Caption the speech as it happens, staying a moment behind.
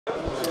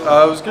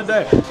It was a good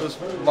day. It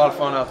was a lot of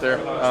fun out there.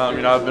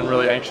 I've been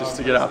really anxious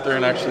to get out there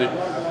and actually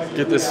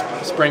get this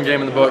spring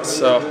game in the books.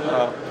 So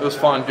it was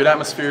fun. Good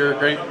atmosphere.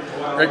 Great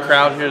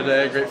crowd here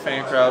today. Great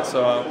fan crowd.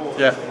 So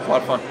yeah, a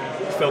lot of fun.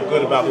 Felt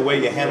good about the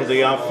way you handled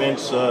the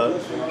offense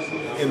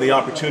in the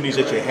opportunities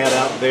that you had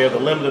out there. The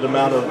limited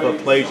amount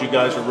of plays you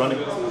guys are running.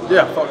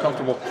 Yeah, felt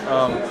comfortable.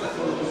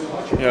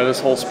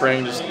 This whole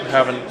spring, just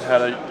having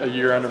had a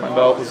year under my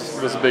belt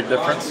was a big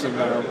difference, and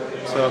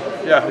so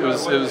yeah, it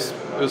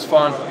was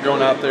fun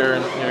going out there,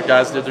 and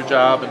guys did their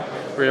job, and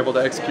we were able to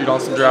execute on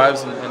some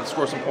drives and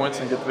score some points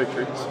and get the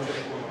victories.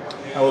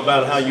 How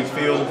about how you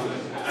feel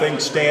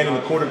things stand in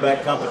the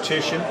quarterback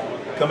competition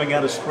coming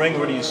out of spring?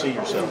 Where do you see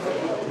yourself?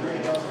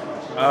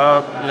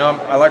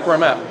 I like where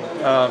I'm at.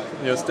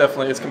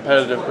 It's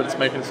competitive, but it's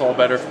making us all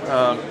better.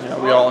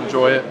 We all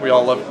enjoy it. We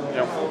all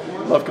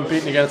love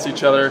competing against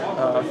each other.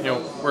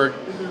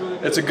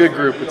 It's a good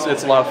group.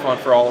 It's a lot of fun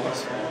for all of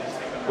us.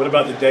 What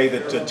about the day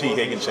that T.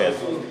 Higgins had?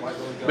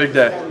 Big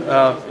day.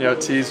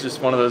 T's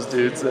just one of those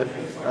dudes that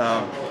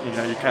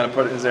you kind of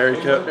put in his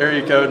area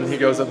code and he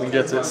goes up and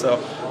gets it. So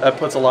that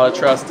puts a lot of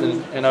trust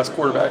in us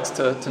quarterbacks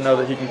to know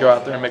that he can go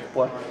out there and make a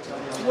play.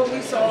 What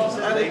we saw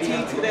out of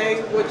T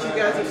today, what you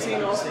guys have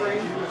seen all spring?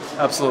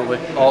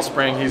 Absolutely, all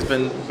spring he's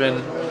been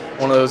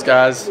one of those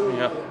guys,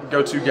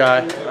 go-to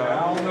guy.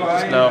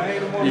 Just know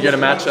you get a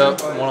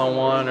matchup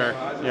one-on-one or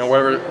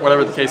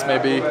whatever the case may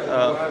be.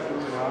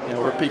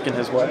 We're peeking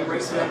his way.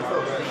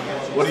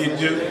 What do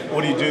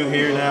you do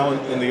here now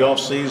in the off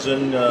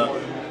season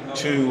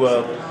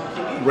to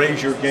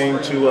raise your game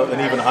to an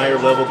even higher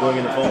level going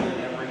into fall?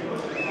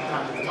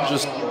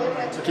 Just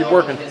keep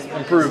working,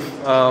 improve.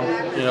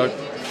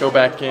 Go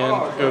back in,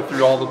 go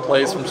through all the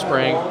plays from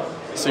spring,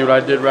 see what I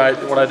did right,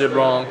 what I did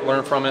wrong,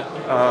 learn from it.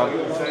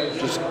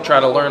 Just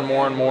try to learn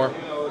more and more,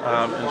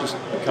 and just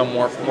become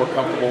more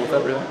comfortable with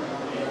everything.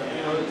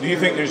 Do you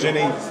think there's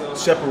any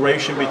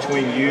separation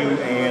between you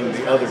and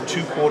the other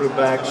two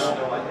quarterbacks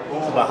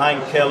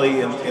behind Kelly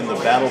in the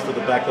battle for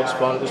the backup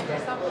spot at this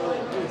point?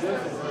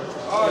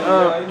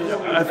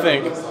 I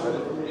think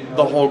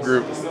the whole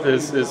group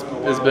has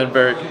been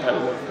very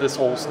competitive this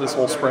whole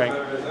spring.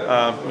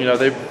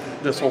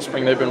 This whole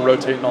spring they've been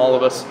rotating all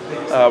of us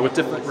with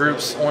different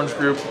groups: orange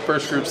group,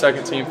 first group,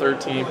 second team, third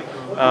team.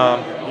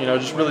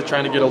 Just really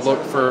trying to get a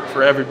look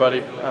for everybody,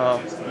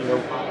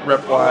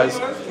 rep wise.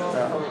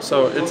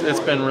 So it's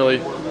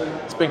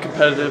been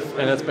competitive,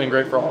 and it's been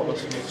great for all of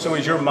us. So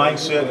is your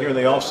mindset here in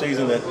the off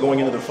season that going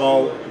into the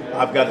fall,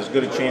 I've got as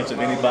good a chance as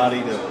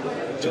anybody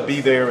to be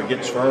there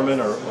against Furman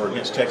or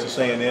against Texas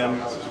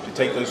A&M to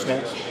take those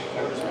snaps?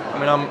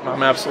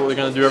 I'm absolutely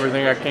going to do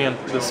everything I can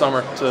this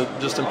summer to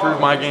just improve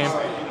my game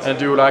and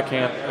do what I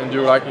can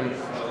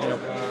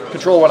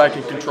control what I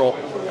can control.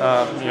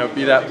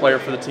 Be that player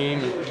for the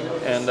team,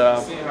 and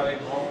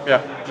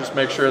just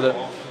make sure that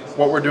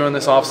what we're doing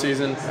this off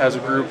season as a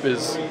group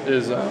is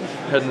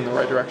heading in the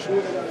right direction.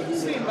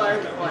 What's the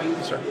environment like?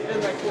 Yes, sir. In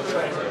that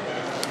quarterback?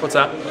 What's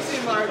that? What's the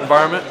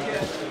Environment?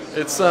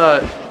 It's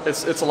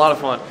a lot of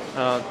fun.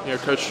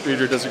 Coach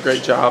Streeter does a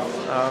great job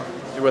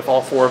with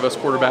all four of us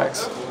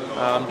quarterbacks.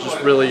 Just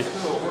really,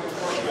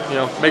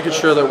 making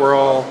sure that we're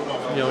all,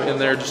 in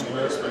there just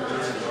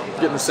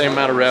getting the same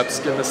amount of reps,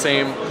 getting the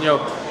same,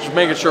 just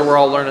making sure we're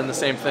all learning the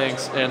same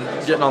things and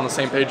getting on the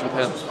same page with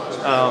him.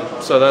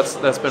 So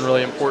that's been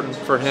really important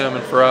for him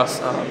and for us,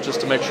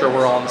 just to make sure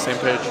we're all on the same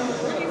page.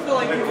 What do you feel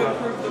like you've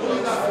improved the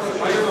most?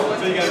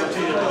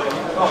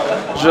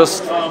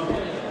 Just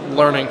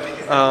learning.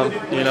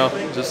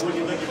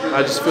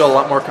 I just feel a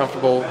lot more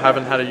comfortable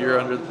having had a year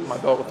under my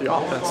belt with the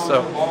offense.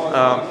 So,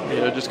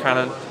 just kind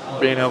of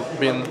being a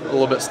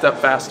little bit step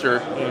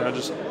faster,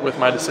 just with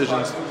my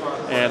decisions,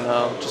 and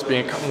just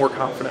being more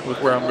confident with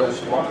where I'm going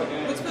with the ball.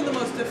 What's been the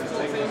most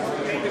difficult thing for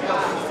you to pick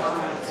up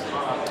in this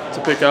offense?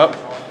 To pick up,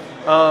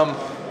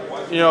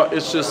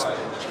 it's just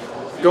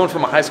going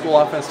from a high school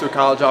offense to a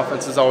college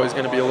offense is always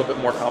going to be a little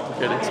bit more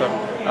complicated. So,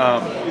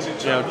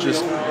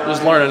 just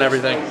learning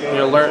everything.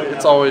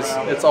 It's always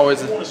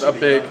a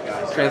big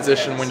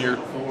transition when you're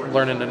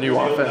learning a new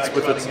offense.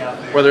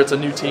 Whether it's a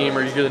new team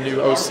or you get a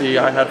new OC.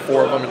 I had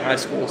 4 of them in high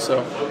school,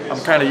 so I'm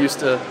kind of used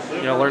to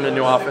learning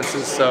new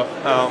offenses. So,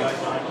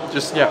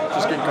 just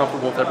getting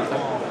comfortable with everything.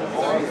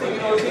 Anything in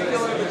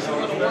particular that you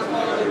want to work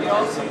on in the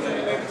offseason to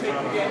maybe take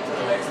the game to the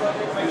next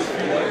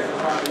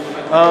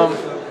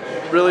level?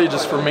 Really,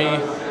 just for me,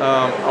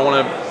 I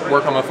want to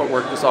work on my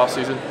footwork this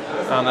offseason.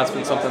 That's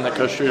been something that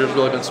Coach Streeter's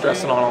really been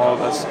stressing on all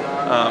of us,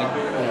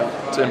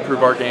 to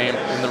improve our game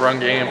in the run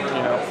game,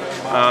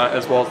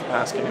 as well as the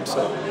pass game.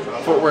 So,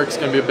 footwork's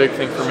going to be a big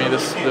thing for me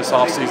this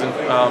offseason,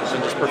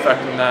 and just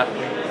perfecting that,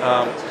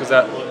 because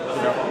that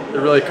it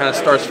really kind of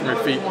starts from your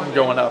feet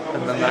going up,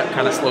 and then that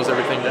kind of slows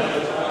everything down. Do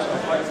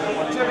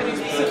you have any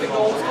specific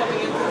goals coming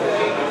into the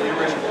game that you're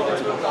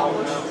going to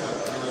accomplish?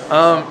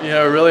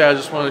 Really, I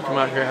just wanted to come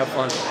out here and have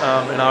fun,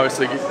 and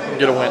obviously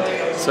get a win.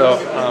 So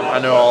I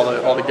know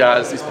all the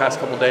guys these past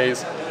couple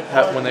days,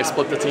 when they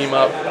split the team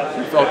up,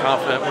 we felt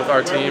confident with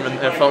our team and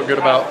felt good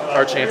about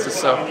our chances.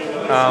 So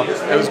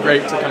it was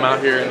great to come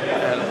out here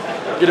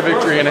and get a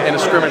victory in a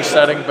scrimmage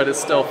setting, but it's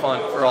still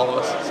fun for all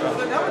of us. So.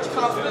 How much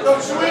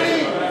confidence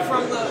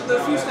from the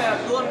few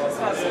snaps, the limited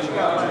snaps that you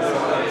got?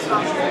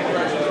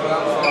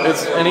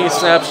 It's any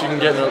snaps you can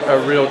get in a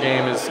real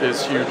game is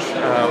huge.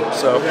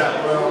 So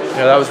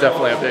yeah, that was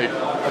definitely a big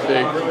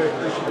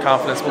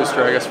confidence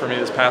booster, I guess, for me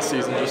this past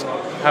season. Just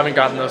having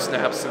gotten those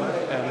snaps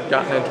and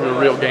gotten into a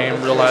real game,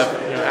 real life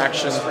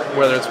action,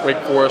 whether it's Wake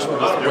Forest,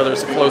 whether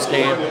it's a close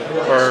game,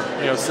 or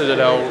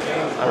Citadel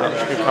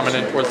coming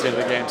in towards the end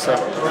of the game. So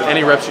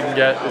any reps you can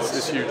get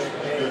is huge.